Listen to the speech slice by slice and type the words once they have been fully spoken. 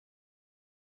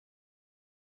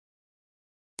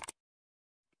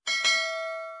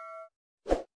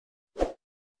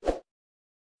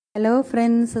Hello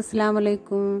friends, അസ്സലാമു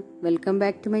അലൈക്കും. Welcome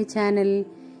back to my channel.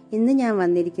 ഇന്ന് ഞാൻ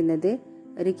വന്നിരിക്കുന്നത്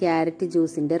ഒരു ക്യാരറ്റ്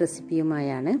ജ്യൂസിൻ്റെ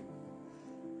റെസിപ്പിയുമായാണ്.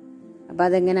 അപ്പോൾ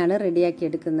അതെങ്ങനെയാണ് റെഡിയാക്കി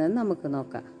എടുക്കുന്നതെന്ന് നമുക്ക്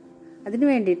നോക്കാം. അതിന്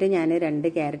വേണ്ടിയിട്ട് ഞാൻ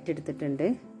 2 ക്യാരറ്റ് എടുത്തിട്ടുണ്ട്.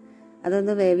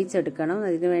 അതൊന്ന് വേവിച്ചെടുക്കണം.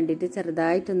 അതിന് വേണ്ടിയിട്ട്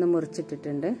ചെറുതായിട്ടൊന്ന്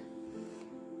മുറിച്ചിട്ടിട്ടുണ്ട്.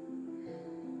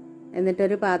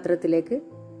 എന്നിട്ടൊരു പാത്രത്തിലേക്ക്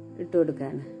ഇട്ട്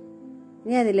കൊടുക്കുകയാണ്.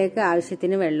 ഇനി അതിലേക്ക്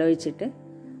ആവശ്യത്തിന് വെള്ളം ഒഴിച്ചിട്ട്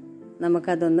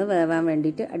നമുക്കതൊന്ന് വേവാൻ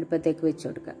വേണ്ടിയിട്ട് അടുപ്പത്തേക്ക് വെച്ച്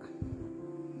കൊടുക്കാം.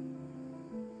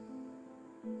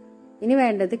 ഇനി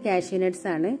വേണ്ടത് കാഷ്യൂ നട്ട്സ്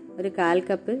ആണ്. ഒരു 1/4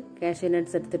 കപ്പ് കാഷ്യൂ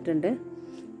നട്ട്സ് എടുത്തിട്ടുണ്ട്.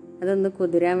 അതൊന്ന്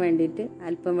കുതിരാൻ വേണ്ടിയിട്ട്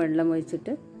അല്പം വെള്ളം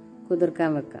ഒഴിച്ചിട്ട്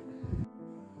കുതിർക്കാൻ വെക്കാം.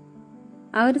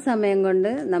 ആ ഒരു സമയം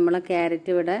കൊണ്ട് നമ്മളെ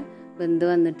ക്യാരറ്റ് ഇവിടെ വെന്ത്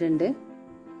വന്നിട്ടുണ്ട്.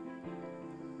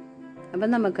 അപ്പം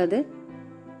നമുക്കത്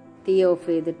തീ ഓഫ്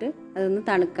ചെയ്തിട്ട് അതൊന്ന്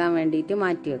തണുക്കാൻ വേണ്ടിയിട്ട്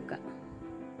മാറ്റി വെക്കാം.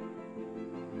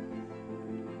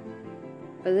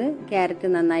 അത് ക്യാരറ്റ്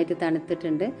നന്നായിട്ട്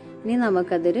തണുത്തിട്ടുണ്ട്. ഇനി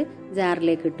നമുക്കതൊരു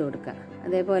ജാറിലേക്ക് ഇട്ട് കൊടുക്കാം.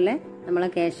 അതേപോലെ നമ്മളെ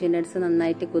കാഷ്യൂ നട്ട്സ്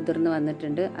നന്നായിട്ട് കുതിർന്ന്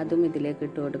വന്നിട്ടുണ്ട്. അതും ഇതിലേക്ക്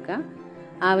ഇട്ട് കൊടുക്കാം.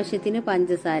 ആവശ്യത്തിന്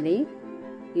പഞ്ചസാരയും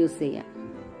യൂസ് ചെയ്യാം.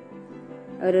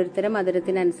 ഓരോരുത്തരുടെ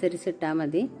മധുരത്തിനനുസരിച്ച് ഇട്ടാൽ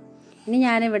മതി. ഇനി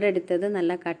ഞാനിവിടെ എടുത്തത്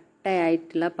നല്ല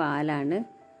കട്ടയായിട്ടുള്ള പാലാണ്.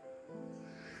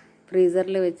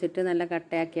 ഫ്രീസറിൽ വെച്ചിട്ട് നല്ല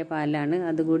കട്ടയാക്കിയ പാലാണ്.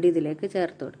 അതുകൂടി ഇതിലേക്ക്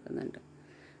ചേർത്ത് കൊടുക്കുന്നുണ്ട്.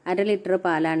 1/2 ലിറ്റർ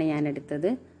പാലാണ് ഞാൻ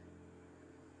എടുത്തത്.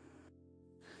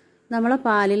 നമ്മളെ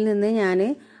പാലിൽ നിന്ന് ഞാൻ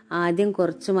ആദ്യം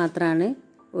കുറച്ച് മാത്രമാണ്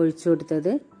ഒഴിച്ചു കൊടുത്തത്.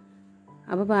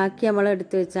 അപ്പോൾ ബാക്കി നമ്മൾ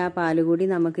എടുത്ത് വെച്ച ആ പാല് കൂടി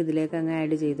നമുക്ക് ഇതിലേക്ക് അങ്ങ്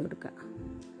ആഡ് ചെയ്ത് കൊടുക്കാം.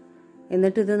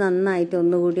 എന്നിട്ട് ഇത് നന്നായിട്ട്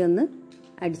ഒന്നുകൂടി ഒന്ന്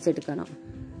അടിച്ചെടുക്കണം.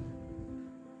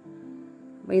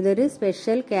 അപ്പോൾ ഇതൊരു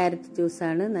സ്പെഷ്യൽ ക്യാരറ്റ്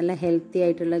ജ്യൂസാണ്. നല്ല ഹെൽത്തി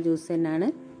ആയിട്ടുള്ള ജ്യൂസ് തന്നെയാണ്.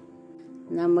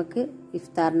 നമുക്ക്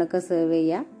ഇഫ്താറിനൊക്കെ സെർവ്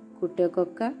ചെയ്യാം.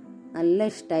 കുട്ടികൾക്കൊക്കെ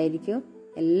നല്ല ഇഷ്ടമായിരിക്കും.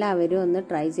 എല്ലാവരും ഒന്ന്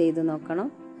ട്രൈ ചെയ്ത് നോക്കണം.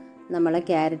 നമ്മളെ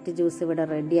ക്യാരറ്റ് ജ്യൂസ് ഇവിടെ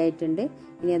റെഡി ആയിട്ടുണ്ട്.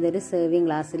 ഇനി അതൊരു സെർവിങ്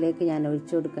ഗ്ലാസ്സിലേക്ക് ഞാൻ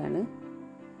ഒഴിച്ചു കൊടുക്കുകയാണ്.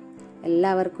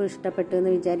 എല്ലാവർക്കും ഇഷ്ടപ്പെട്ടു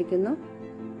എന്ന് വിചാരിക്കുന്നു.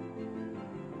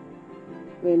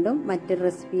 വീണ്ടും മറ്റൊരു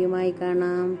റെസിപ്പിയുമായി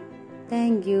കാണാം.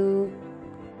 Thank you.